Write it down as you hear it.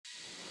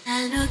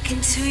I look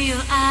into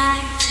your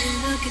eyes, you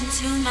look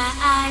into my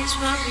eyes,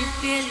 what we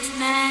feel is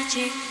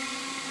magic.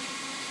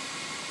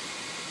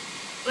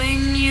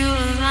 When you're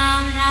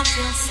around, I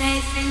feel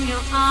safe in your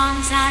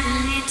arms, I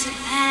don't need to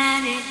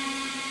panic.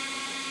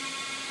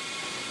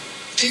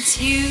 It's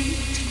you,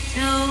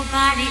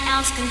 nobody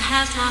else can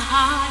have my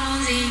heart,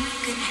 only you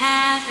can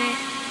have it.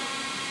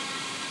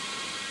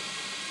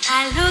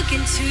 I look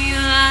into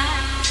your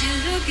eyes, you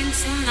look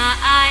into my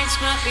eyes,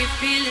 what we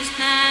feel is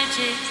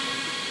magic.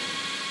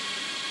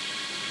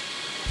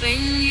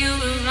 When you're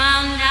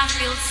around, I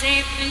feel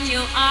safe in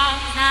your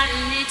arms, I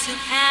don't need to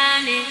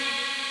panic.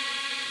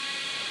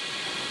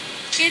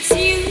 It's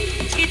you,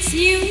 it's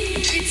you,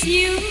 it's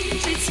you,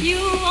 it's you,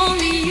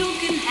 only you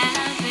can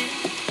have it.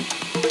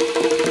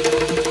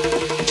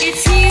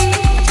 It's you,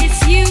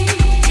 it's you,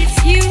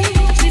 it's you,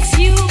 it's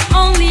you,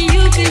 only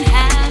you can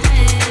have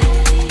it.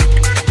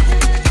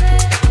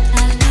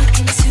 I look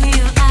into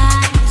your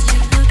eyes, you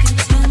look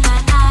into my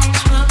eyes,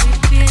 what we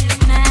feel is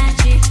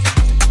magic.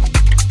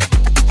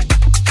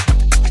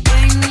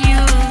 When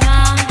you're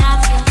around, I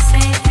feel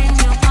safe in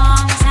your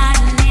arms, I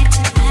don't need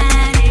to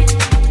panic.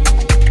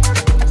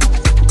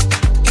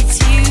 It's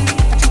you,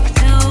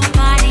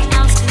 nobody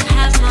else can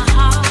have my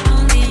heart,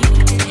 only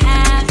you can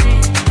have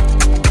it.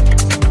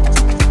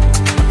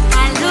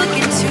 I look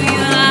into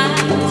your eyes,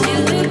 you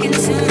look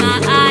into my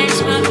eyes,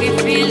 what we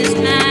feel is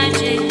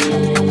magic.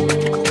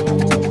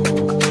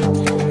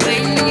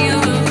 When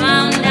you're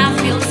around, I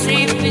feel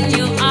safe in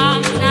your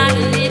arms, I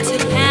don't need to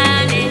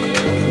panic.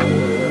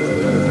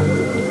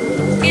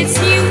 It's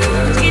you,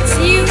 it's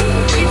you,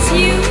 it's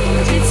you,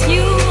 it's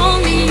you,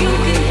 only you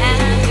can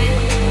have it.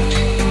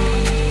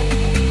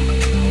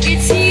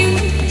 It's you,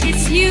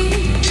 it's you,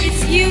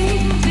 it's you,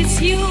 it's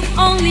you,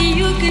 only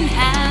you can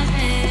have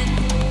it.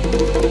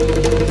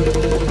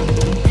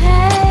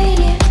 Hey,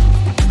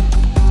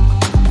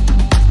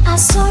 I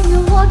saw you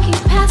walking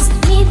past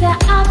me the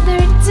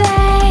other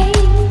day,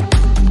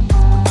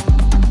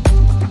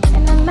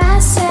 and I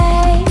must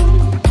say,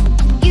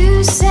 you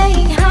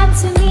saying hi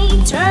to me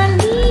turned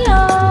me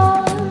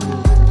on,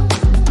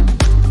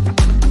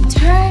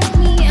 turned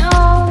me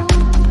on,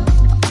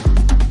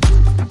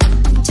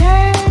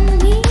 turned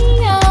me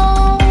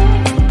on,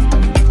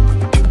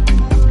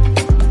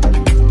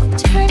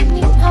 turned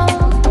me on.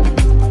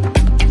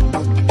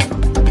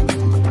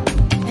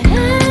 And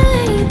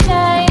I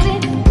tried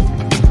it,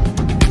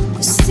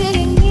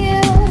 seeing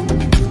you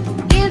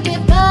give me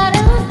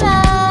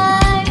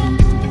butterflies.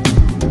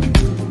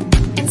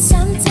 And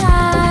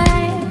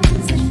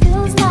sometimes it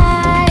feels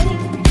like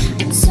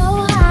I'm so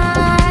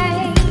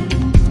high.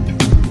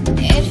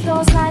 It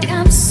feels like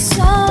I'm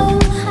so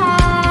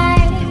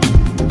high,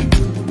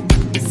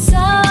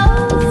 so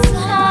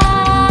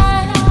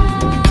high,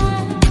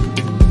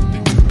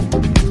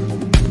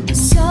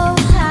 so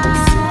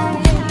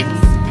high.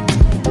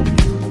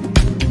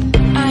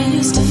 I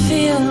used to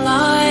feel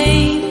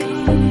like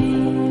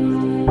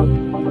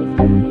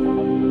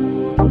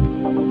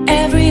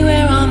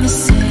everywhere I'm the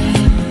same.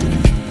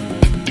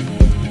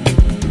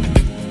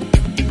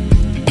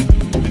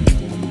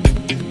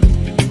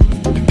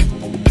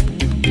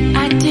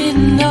 I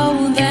didn't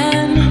know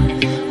then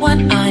what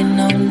I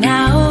know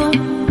now.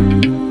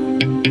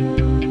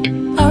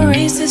 A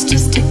race is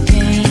just a game.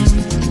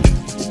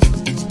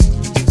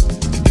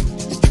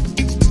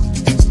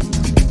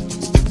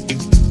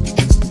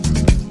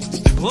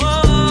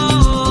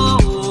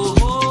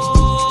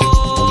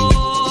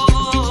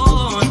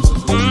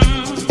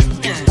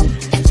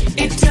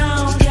 It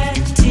don't get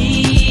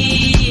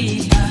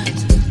deeper.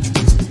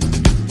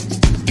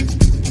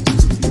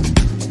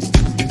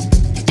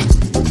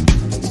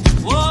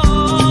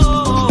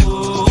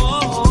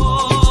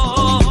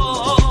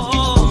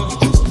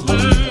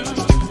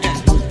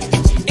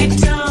 It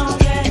don't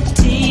get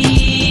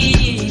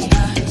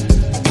deeper.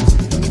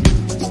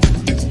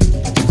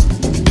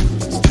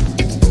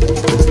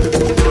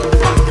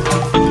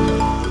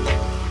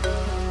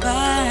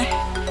 But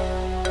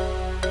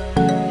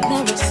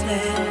never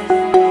said,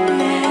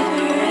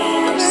 never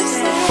ever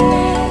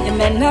said it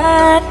meant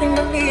nothing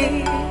to me.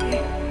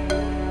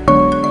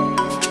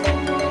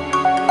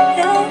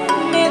 Tell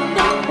me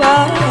the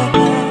word.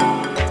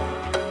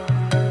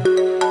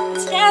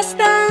 It's just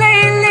that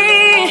lately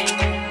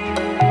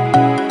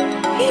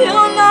you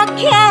not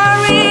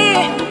carry.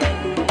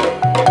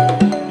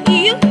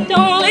 You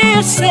don't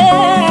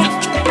listen.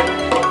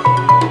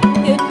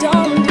 You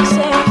don't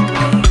deserve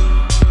me.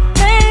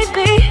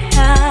 Maybe I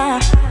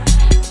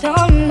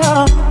don't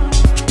know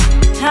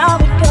how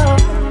it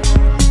goes.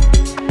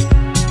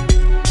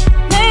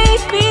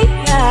 Maybe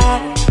I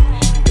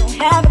don't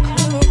have a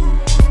clue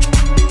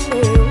who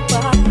you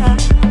are,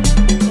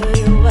 who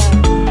you are.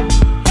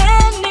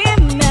 Any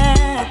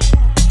man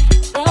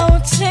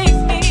don't take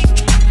me,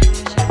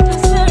 should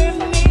deserve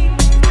me.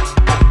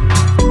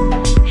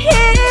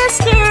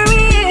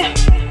 History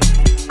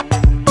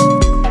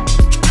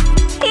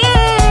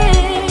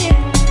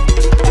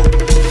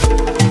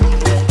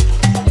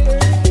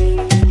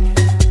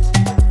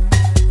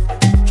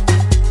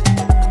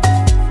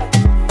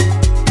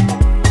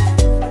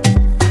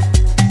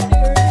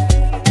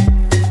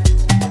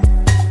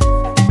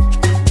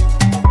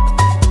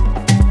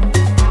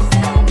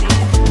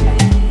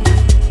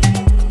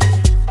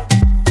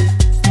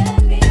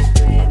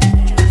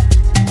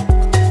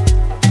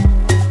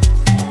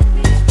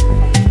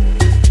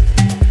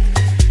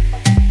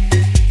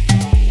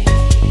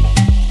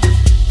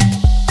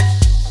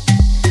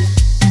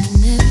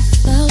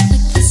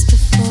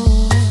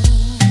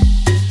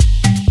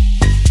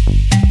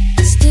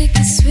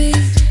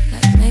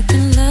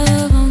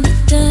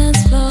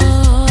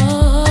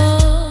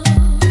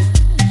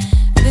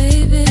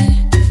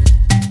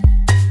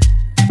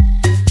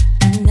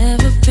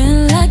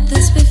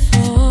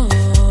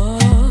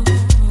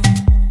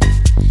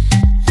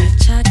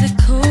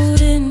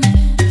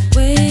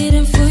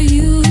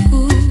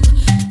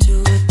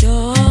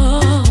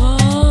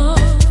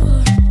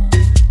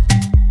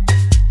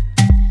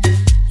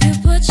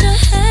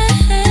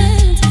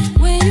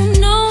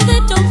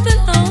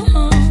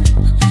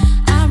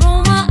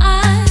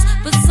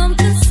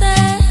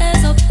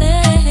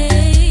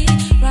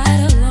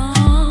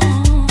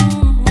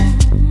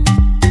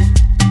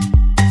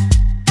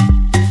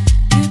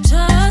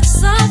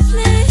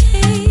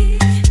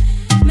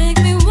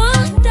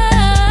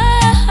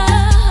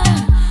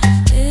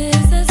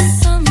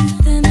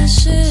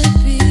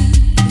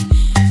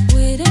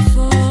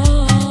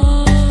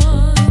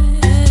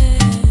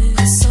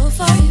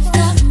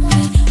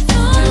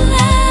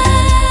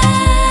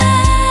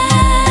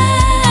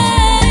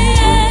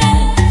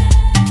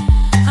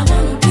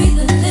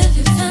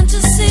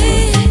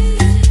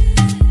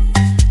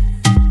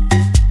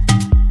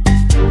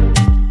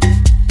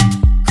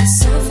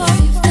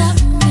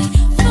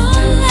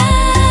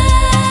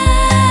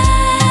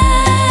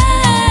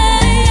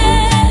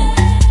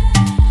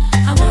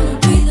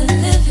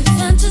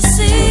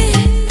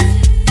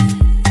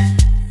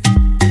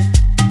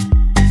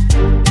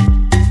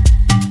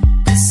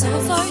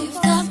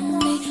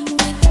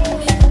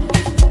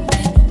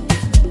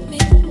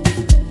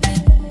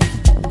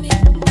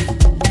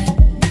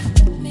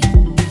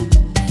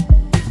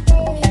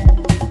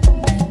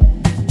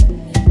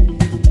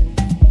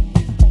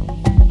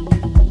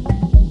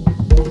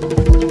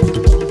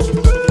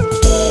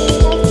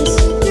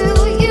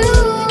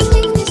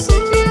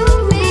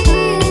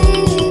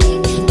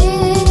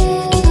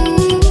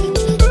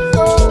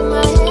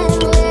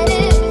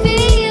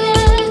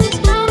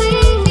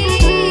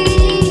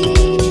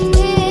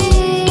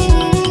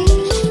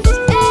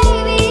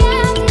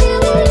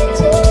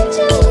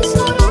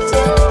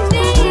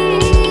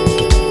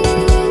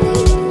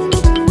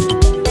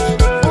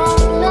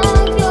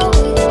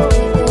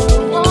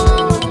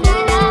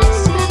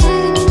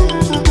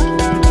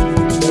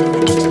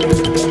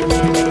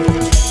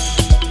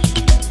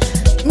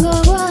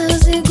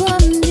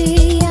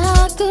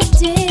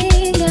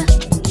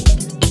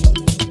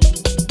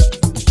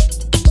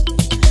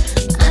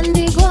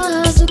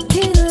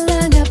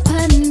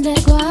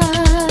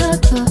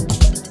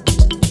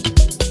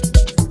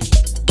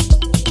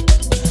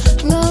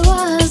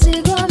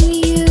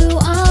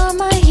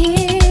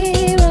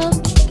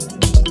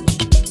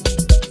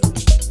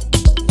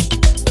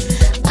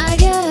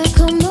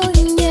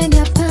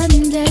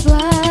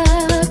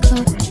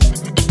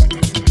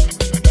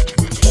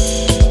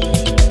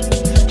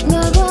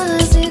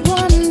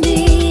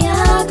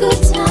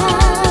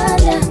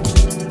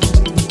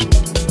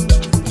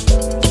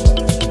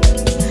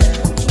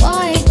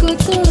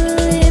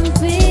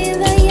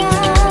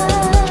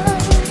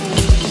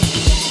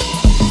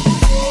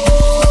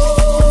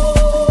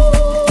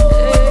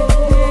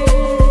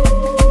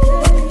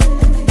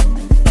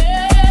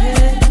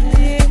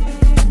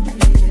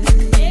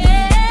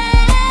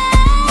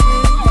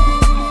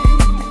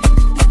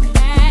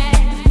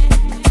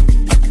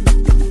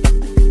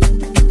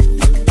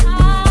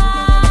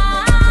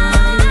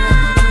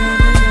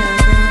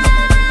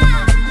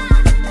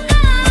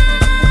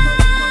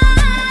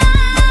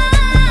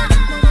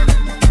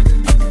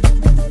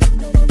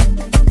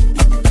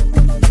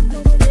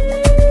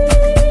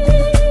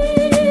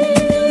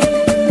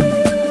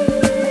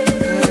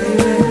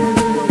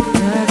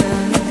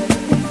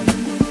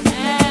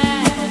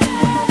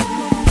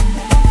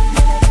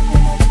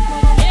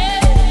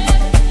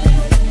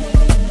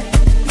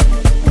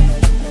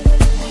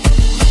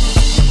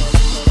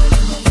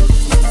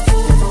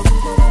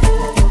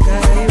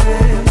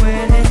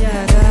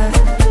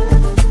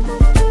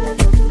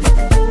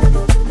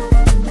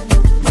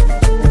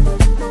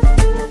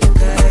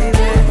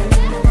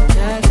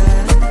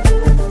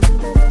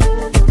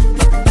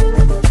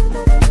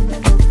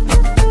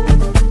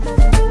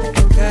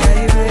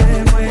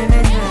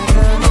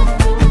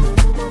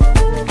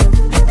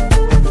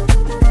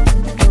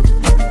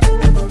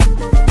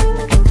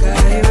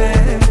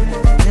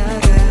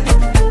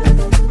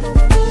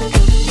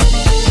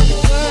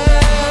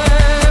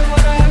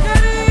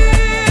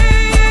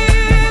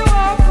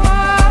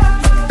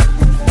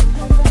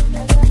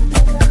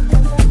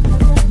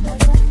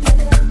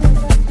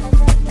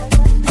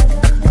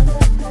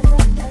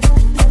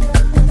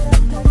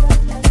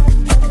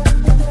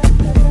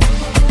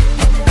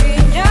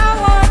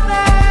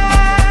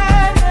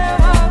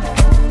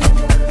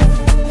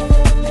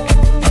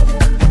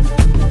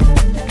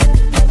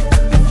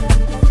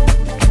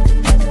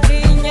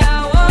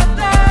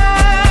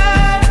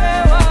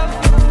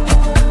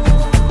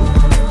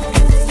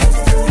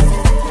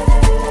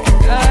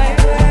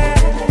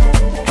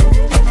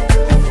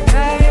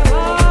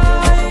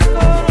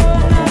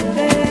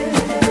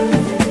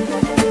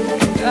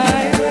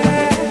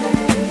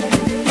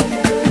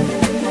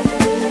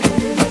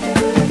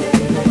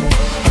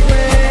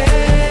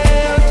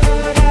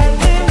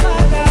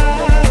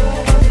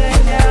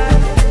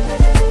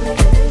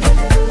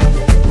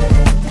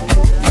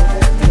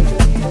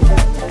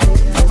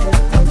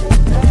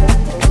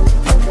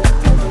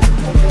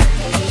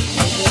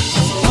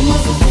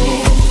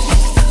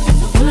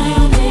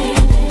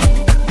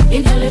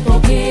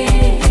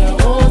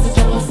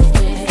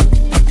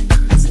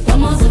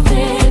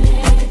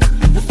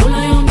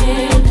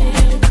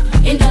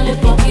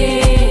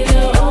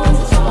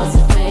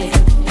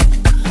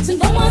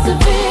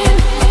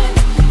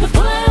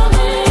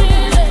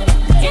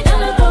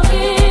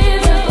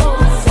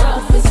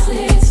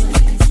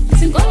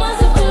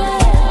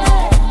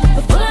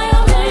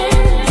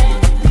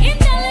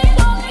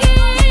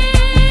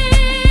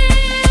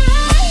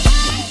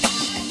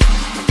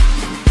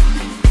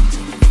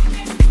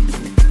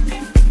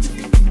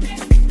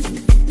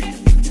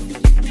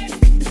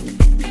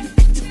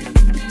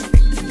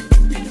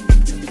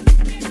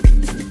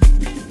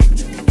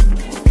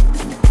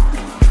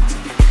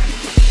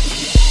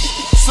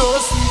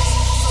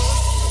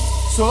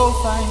so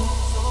fine,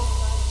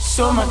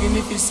 so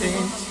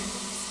magnificent,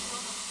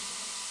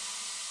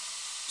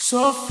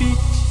 so fit,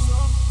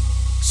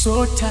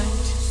 so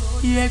tight,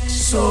 yet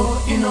so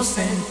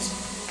innocent,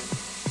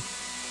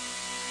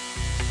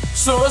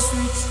 so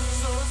sweet,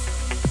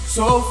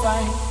 so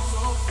fine,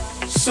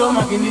 so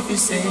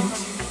magnificent,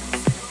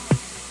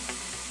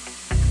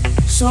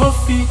 so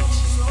fit,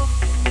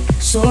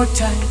 so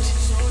tight,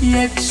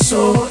 yet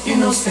so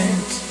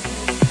innocent.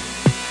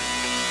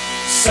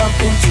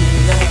 Something to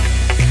love,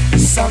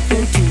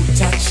 something to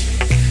touch,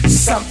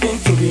 something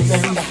to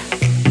remember,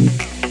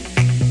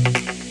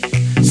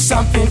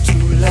 something to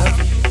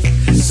love,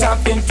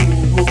 something to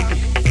hope,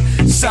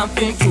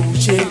 something to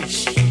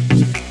cherish,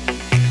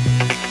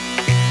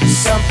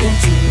 something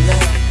to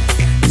love,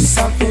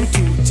 something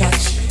to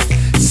touch,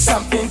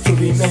 something to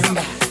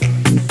remember,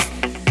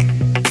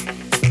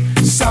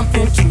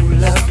 something to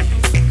love,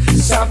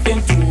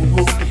 something to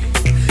hope,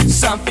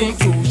 something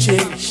to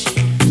cherish.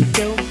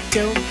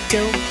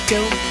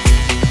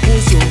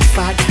 Who's your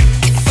father?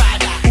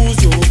 Father. Who's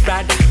your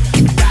brother?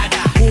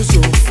 Brother. Who's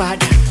your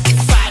father?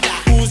 Father.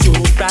 Who's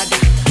your brother?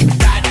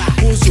 Brother.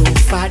 Who's your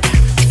father?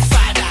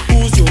 Father.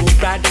 Who's your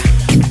brother?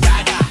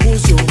 Brother.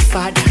 Who's your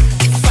father?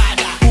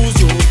 Father. Who's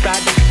your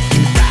brother?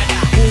 Brother.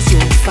 Who's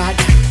your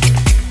father?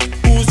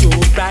 Who's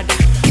your brother?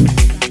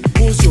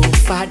 Who's your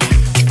father?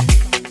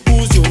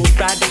 Who's your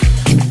brother?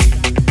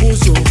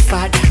 Who's your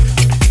father?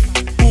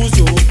 Who's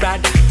your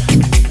brother?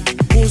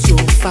 Who's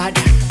your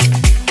father?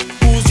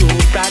 Who's your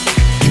brother?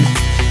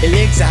 The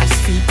legs are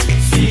feet,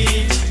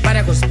 but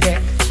I go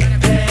spec.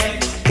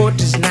 Coat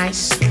is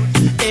nice,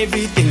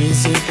 everything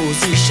is in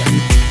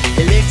position.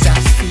 The legs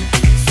are feet,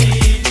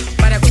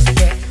 but I go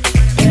spec.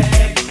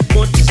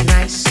 Coat is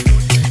nice,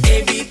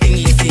 everything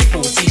is in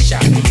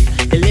position.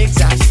 The legs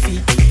are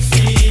feet,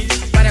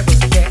 but I go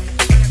spec.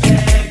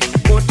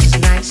 Coat is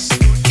nice,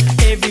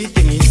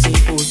 everything is in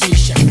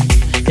position.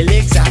 The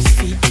legs are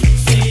feet,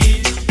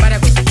 but I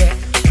go spec.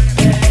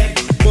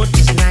 Coat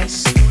is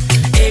nice,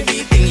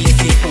 everything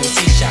is in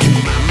position.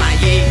 Mama,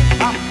 yeah.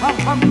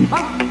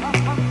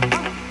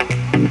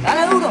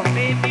 Dale duro.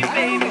 Baby,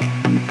 baby,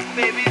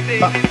 baby,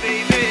 baby,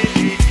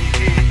 baby.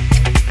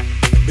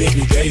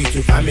 Baby girl, you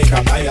too fine, make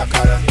a buy a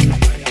car.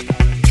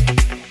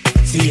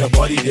 See your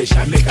body, they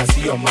shall make her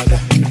see your mother.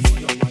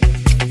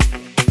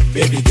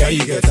 Baby girl,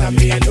 you get on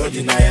me, I no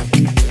deny it.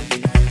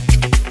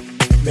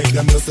 Make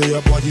them know so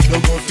your body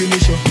don't go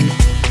finish you.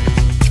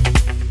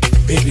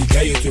 Baby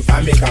girl, you too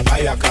fine, make a buy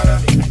a car.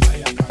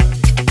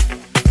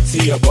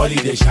 See your body,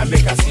 they shall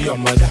make her see your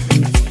mother.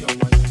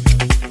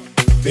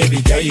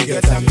 Baby girl, you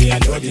get on me, I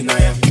no deny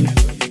it.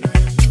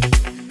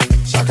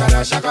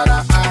 Shakara,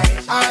 shakara,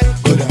 I,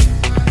 go down,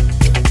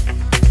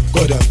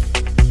 go down,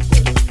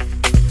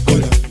 go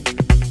down,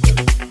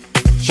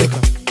 shake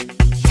up,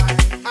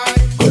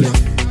 go down,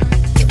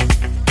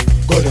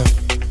 go down,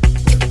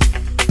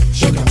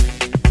 shake up,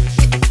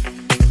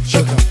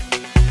 shake up,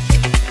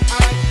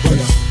 go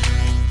down.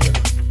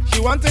 She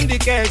wanting the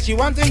cash, she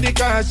wanting the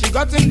car, she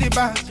got in the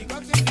bag.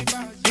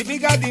 The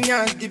bigger the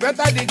nyash, the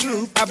better the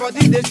groove, her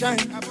body they shine.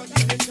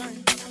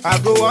 I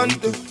go on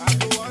to,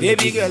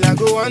 baby girl, I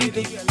go on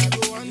to,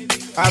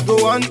 I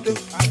go on to,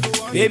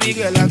 baby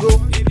girl, I go.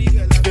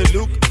 They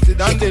look, sit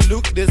down, they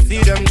look, they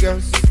see them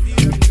girls.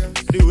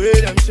 The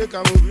way them shake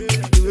and move,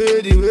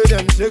 the way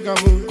them shake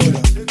and move.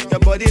 Your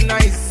body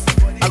nice,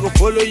 I go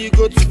follow you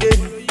go today.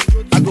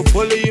 I go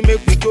follow you,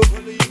 make me go.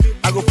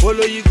 I go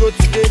follow you go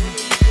today.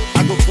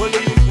 I go follow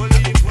you.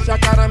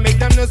 Shakara make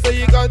them know so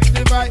you got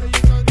the vibe.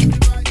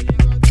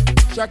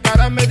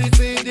 Shakara make you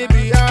see the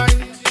behind.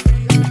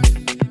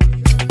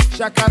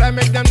 Shakara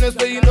make them know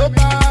so you know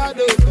bad.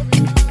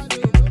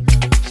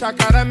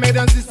 Shakara make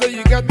them see so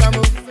you get them.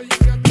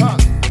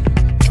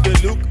 They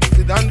look,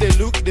 sit down, they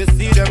look, they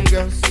see them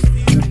girls.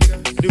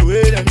 The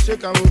way them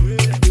shake and move,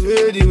 the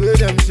way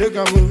them shake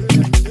and move.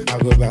 I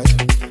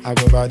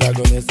go bad, I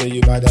go me say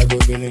you bad, I go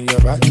feeling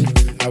your bad.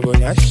 I go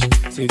nash,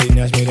 see the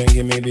nash, me then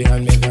give me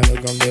behind, make I no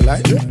come the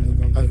light.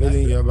 I'm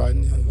feeling your bad.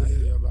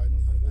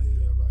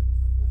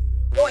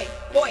 Voy,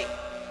 voy.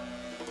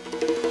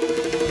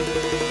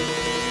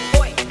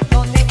 Voy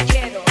donde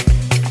quiero.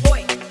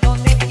 Voy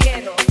donde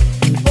quiero.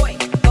 Voy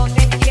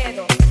donde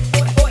quiero.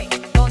 Voy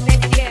donde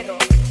quiero.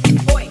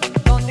 Voy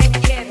donde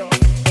quiero.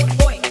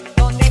 Voy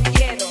donde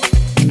quiero.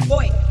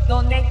 Voy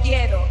donde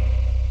quiero.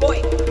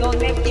 Voy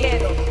donde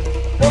quiero.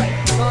 Voy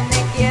donde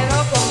quiero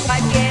con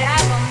cualquiera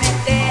donde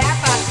esté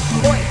acá.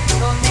 Voy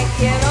donde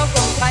quiero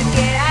con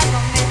cualquiera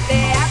donde esté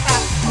acá.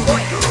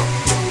 Voy.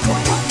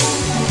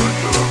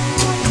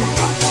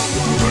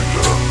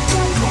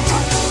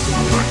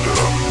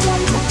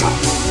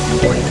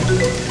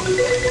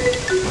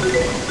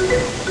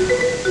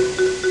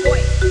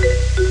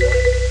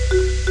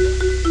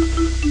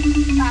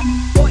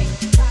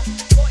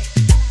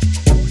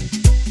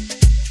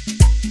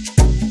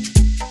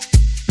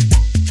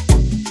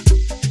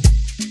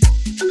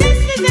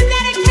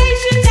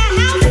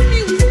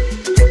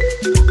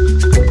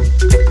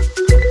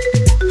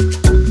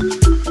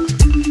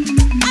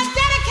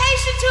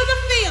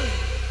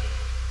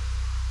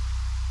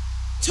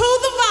 To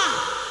the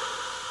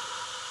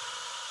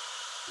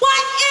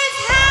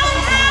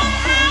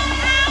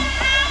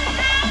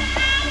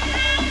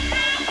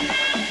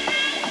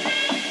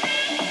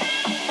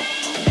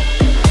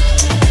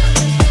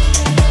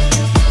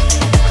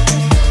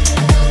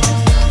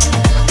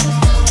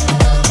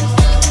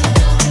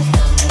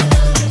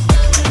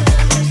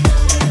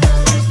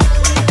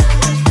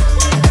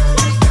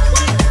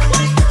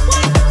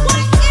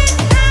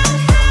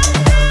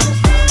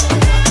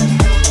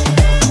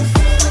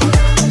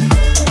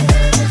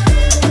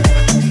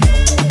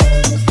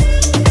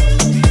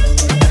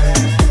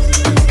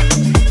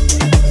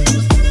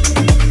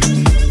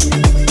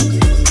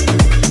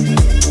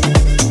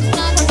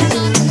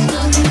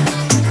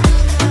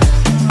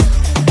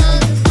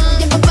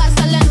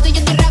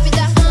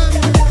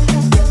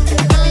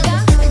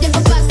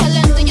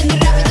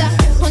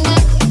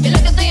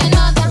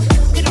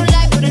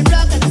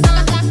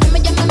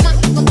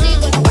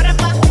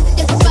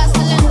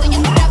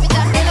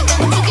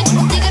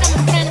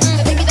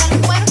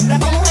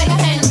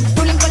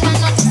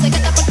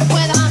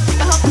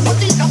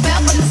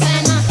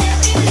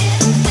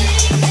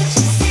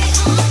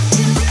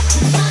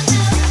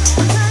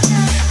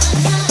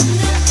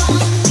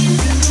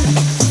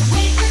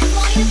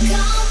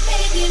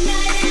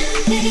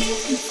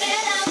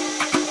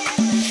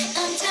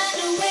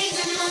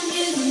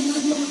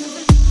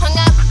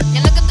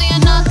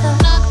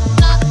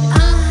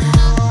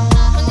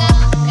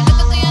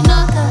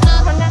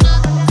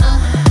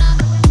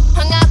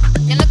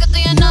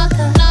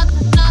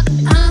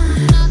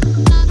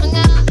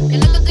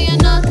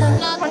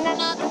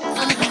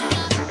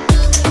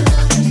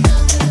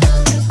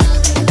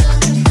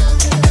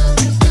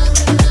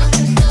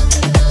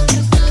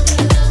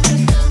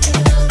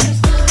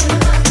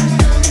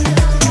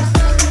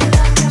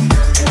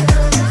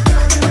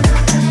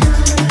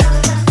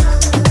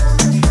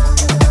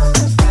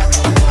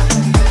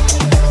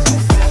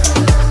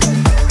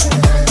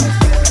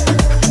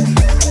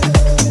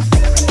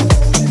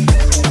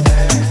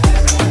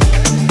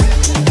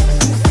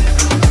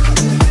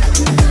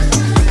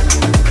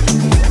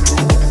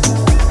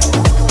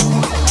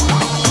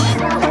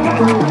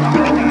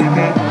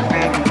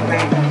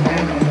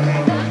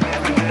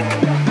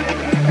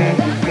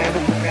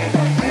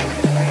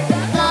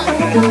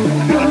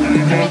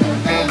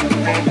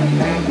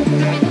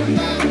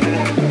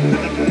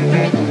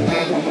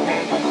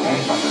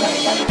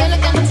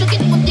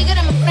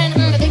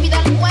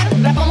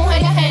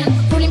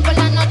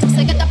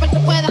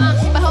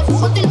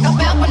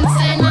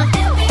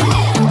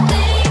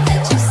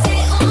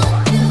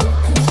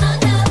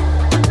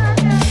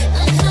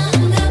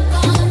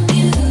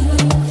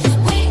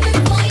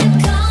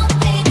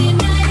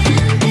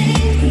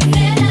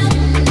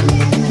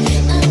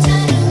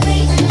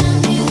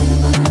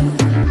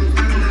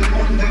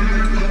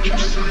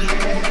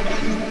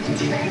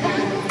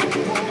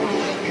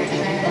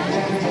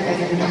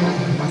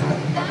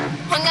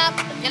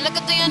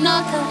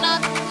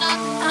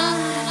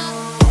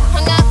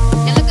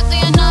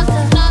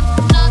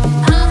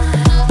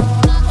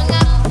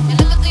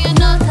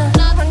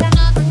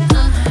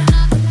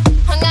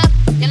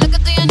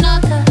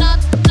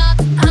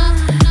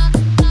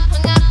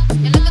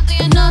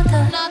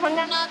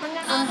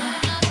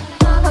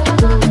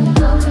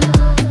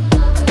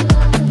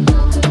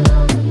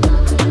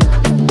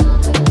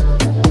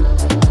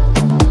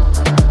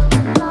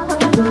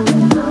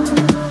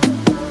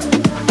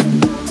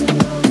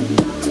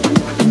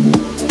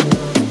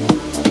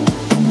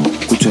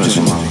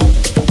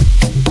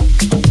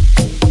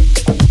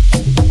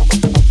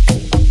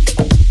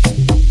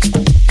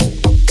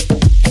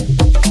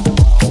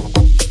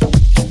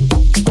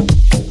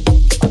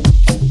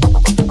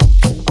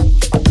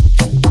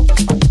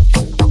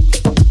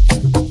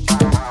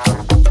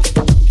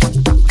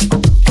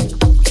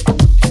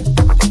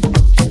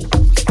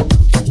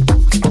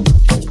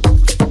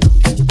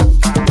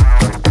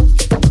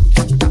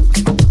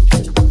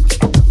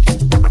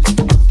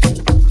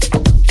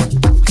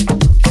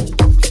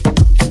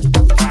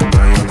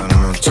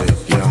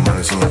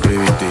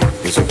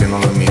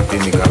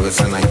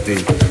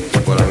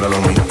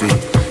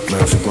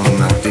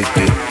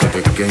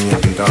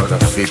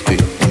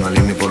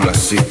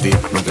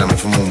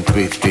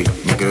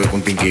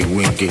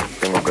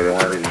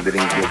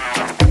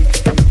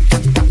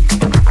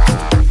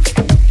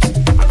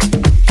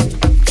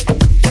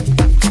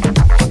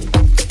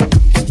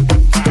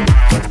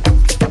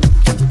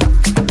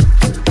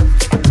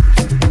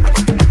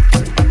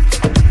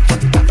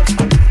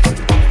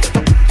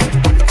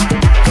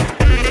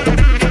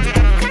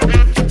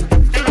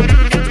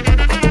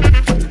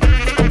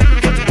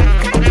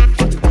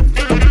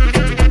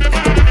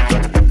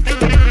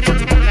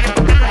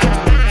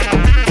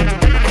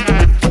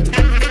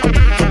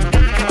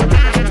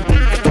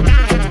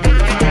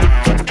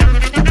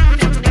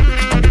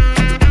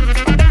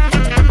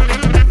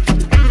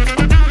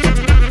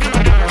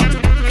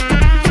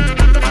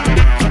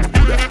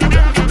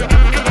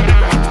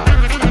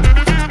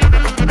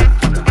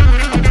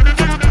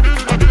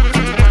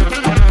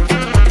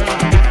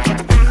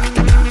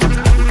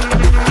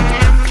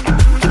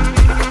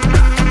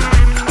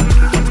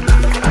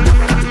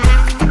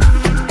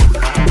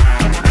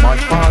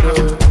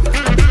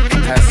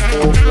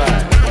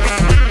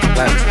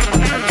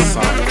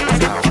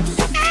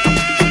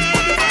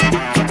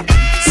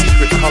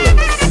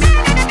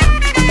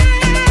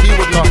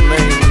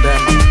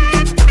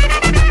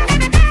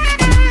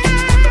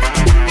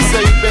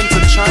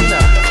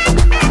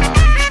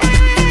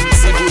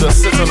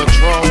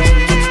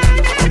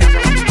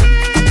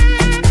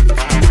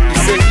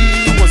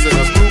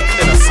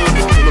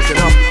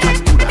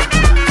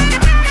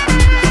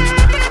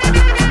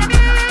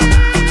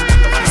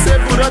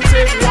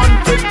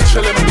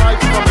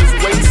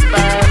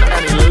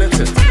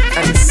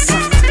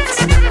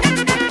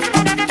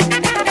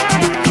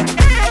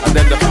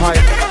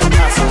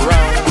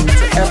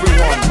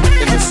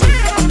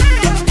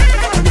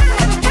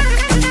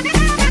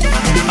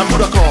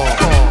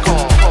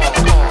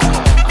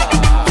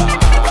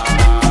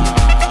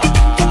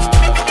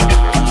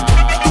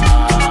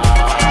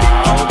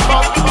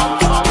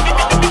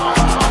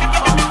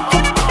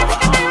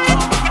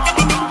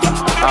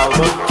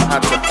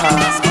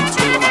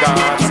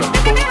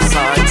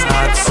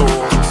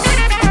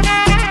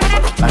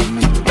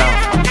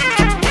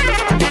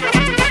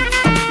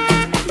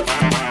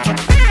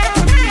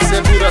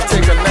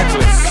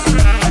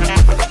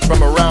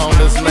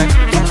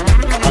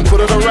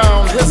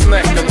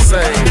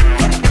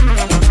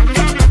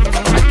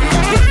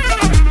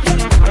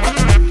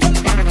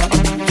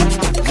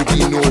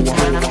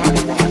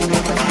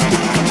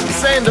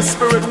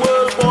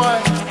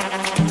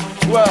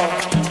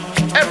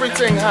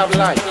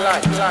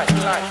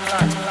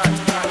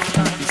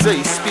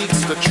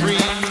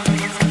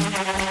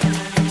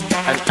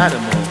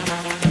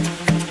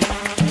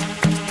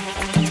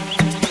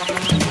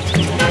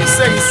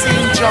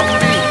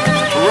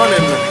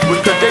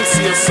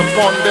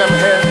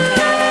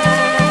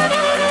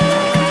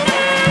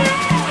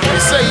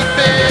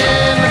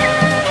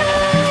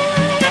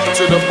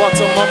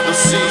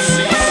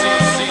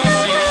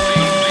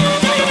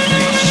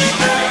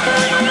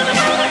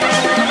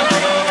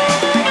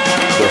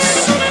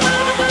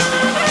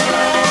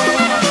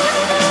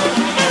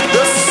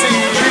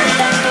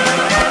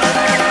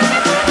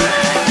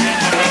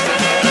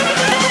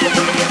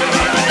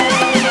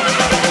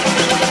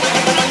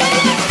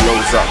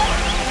drop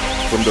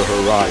from the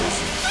horizon.